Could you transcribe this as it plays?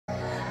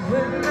So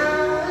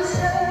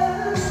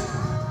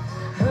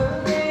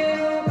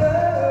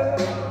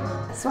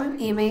I'm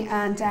Amy,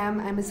 and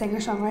I'm a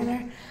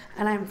singer-songwriter,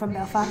 and I'm from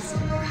Belfast.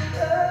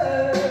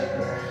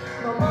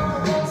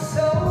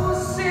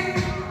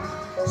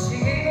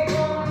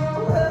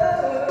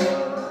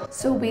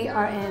 So we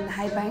are in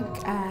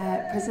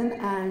Hydebank prison,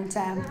 and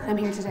I'm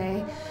here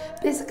today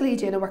basically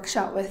doing a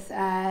workshop with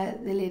the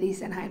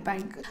ladies in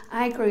Hydebank.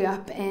 I grew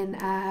up in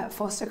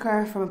foster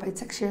care from about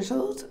 6 years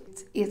old.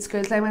 8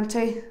 schools I went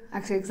to,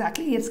 actually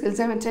exactly 8 schools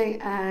I went to,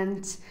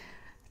 and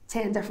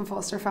 10 different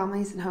foster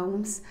families and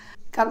homes.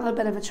 Got in a little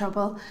bit of a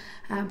trouble,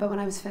 but when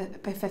I was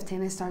about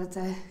 15 I started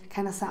to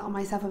kind of settle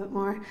myself a bit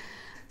more.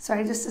 So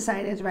I just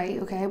decided, right,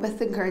 okay,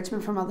 with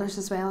encouragement from others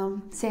as well,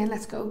 I'm saying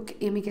let's go,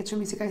 Amy, get your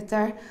music out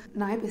there.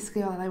 Now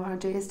basically all I want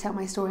to do is tell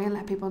my story and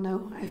let people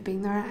know I've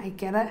been there, I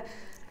get it,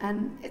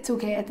 and it's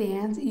okay at the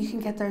end, you can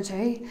get there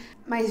too.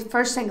 My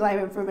first single I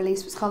ever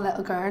released was called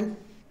Little Girl,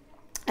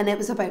 and it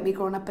was about me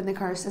growing up in the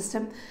care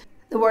system.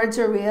 The words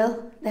are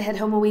real, they hit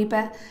home a wee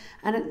bit,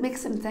 and it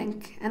makes them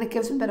think, and it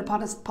gives them a bit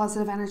of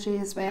positive energy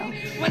as well.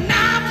 When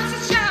I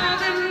was a child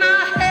and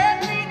my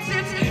head made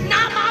sense,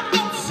 now my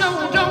fault,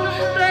 so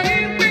don't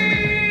blame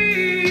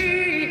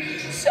me.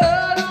 So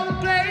don't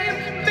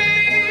blame me.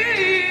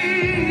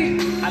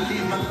 I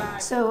live my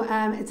life. So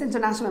it's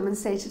International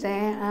Women's Day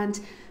today, and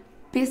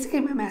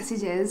basically my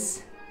message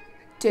is,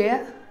 do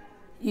it.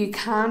 You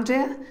can do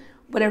it.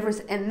 Whatever's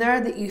in there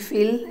that you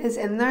feel is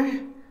in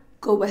there,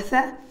 go with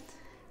it.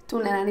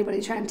 Don't let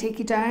anybody try and take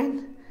you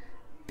down.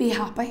 Be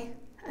happy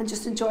and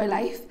just enjoy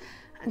life,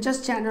 and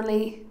just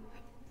generally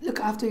look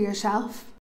after yourself.